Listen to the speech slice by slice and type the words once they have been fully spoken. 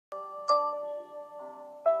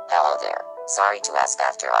Hello there. Sorry to ask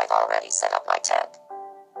after I've already set up my tent.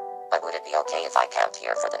 But would it be okay if I camped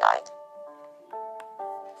here for the night?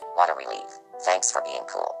 What a relief. Thanks for being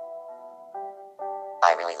cool.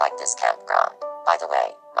 I really like this campground. By the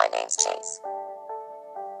way, my name's Chase.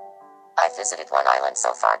 I've visited one island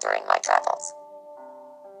so far during my travels.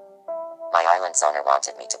 My island's owner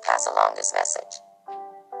wanted me to pass along this message.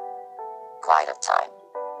 Quiet of time.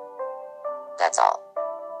 That's all.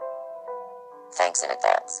 Thanks in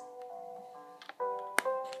advance.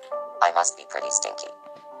 I must be pretty stinky.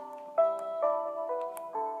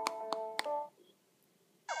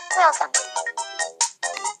 Welcome.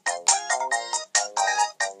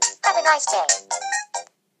 Have a nice day.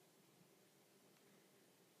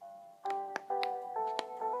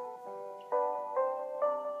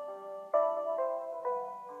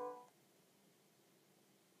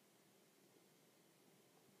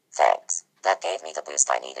 Thanks. That gave me the boost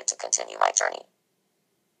I needed to continue my journey.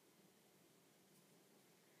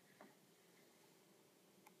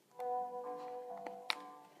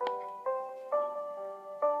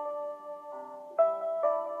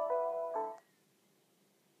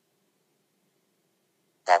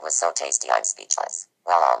 That was so tasty I'm speechless.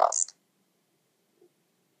 Well, almost.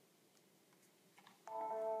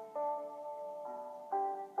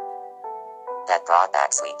 That brought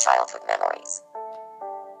back sweet childhood memories.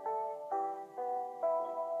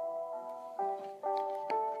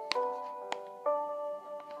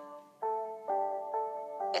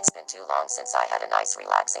 It's been too long since I had a nice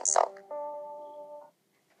relaxing soak.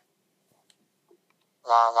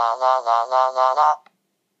 La la la la la la la.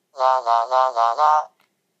 La la la la la.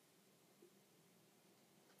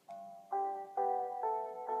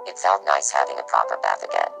 It felt nice having a proper bath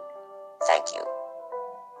again. Thank you.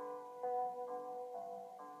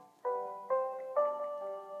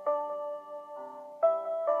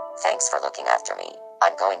 Thanks for looking after me.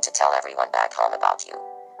 I'm going to tell everyone back home about you.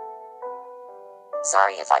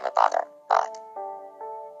 Sorry if I'm a bother, but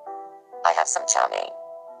I have some chow mein.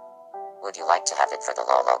 Would you like to have it for the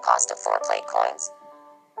low cost of 4 plate coins?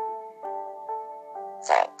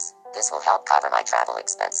 Thanks. This will help cover my travel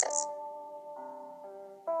expenses.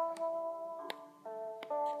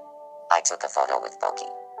 I took a photo with Boki.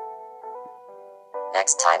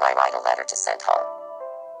 Next time I write a letter to send home.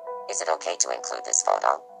 Is it okay to include this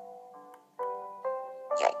photo?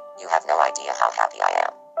 Yay, you have no idea how happy I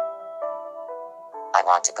am. I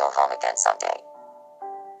want to go home again someday.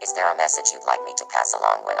 Is there a message you'd like me to pass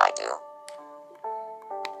along when I do?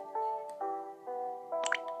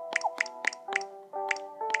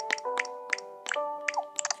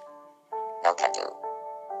 No can do.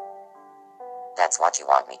 That's what you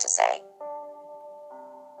want me to say?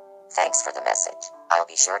 Thanks for the message. I'll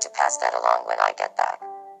be sure to pass that along when I get back.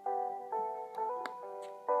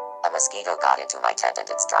 A mosquito got into my tent and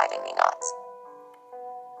it's driving me nuts.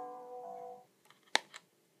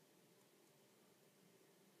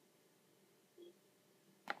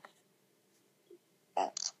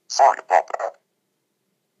 Sorry about that.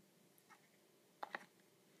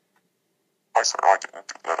 I said I didn't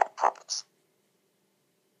do that on purpose.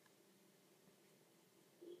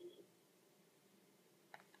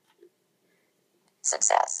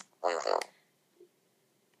 Success. Woohoo.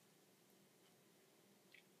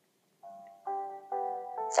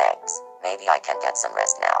 Thanks. Maybe I can get some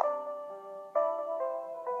rest now.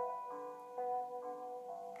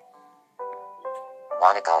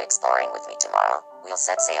 Wanna go exploring with me tomorrow? We'll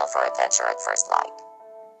set sail for adventure at first light.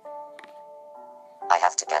 I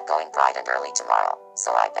have to get going bright and early tomorrow,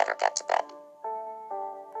 so I better get to bed.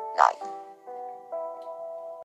 Night.